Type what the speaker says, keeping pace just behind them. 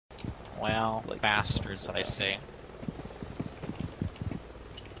Well, Like bastards, I say.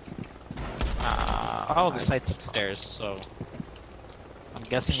 Oh, the site's upstairs, so I'm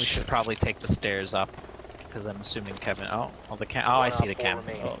guessing we should probably take the stairs up, because I'm assuming Kevin. Oh, the cam. Oh, I see the cam.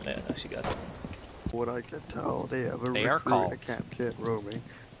 Oh man, I actually got some. What I can tell, they have a They are recruit and a called. camp kit roaming.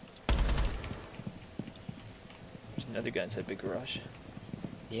 There's another guy inside big garage.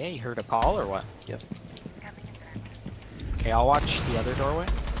 Yeah, you heard a call or what? Yep. Okay, I'll watch the other doorway.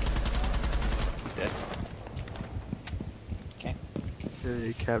 He's dead. Okay.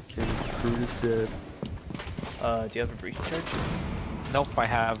 Hey, Captain, recruit is dead. Do you have a breach charge? Nope, I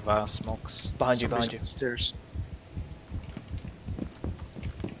have smokes. Behind you, behind you. Stairs.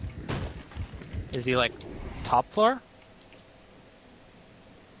 Is he like top floor?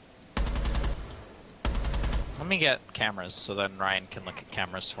 Let me get cameras so then Ryan can look at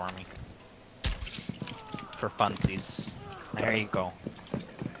cameras for me. For funsies. There you go.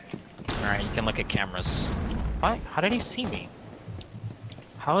 Alright, you can look at cameras. What? How did he see me?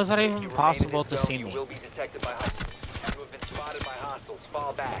 How is that even possible to see me? You will be detected by hostiles. You have been spotted by hostiles.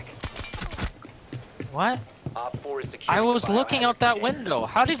 Fall back. What? Op 4 is securing I was the looking out that biohazard window.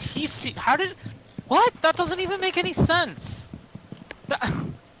 How did he see? How did? What? That doesn't even make any sense. That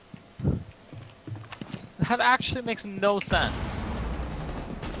actually makes no sense.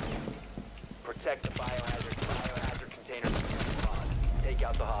 Protect the biohazard container. Take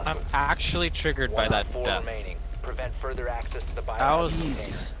out the I'm hostile. actually triggered by that Four death. remaining. Prevent further access to the biohazard That was container.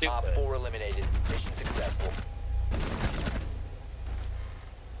 stupid. Op 4 eliminated. Mission successful.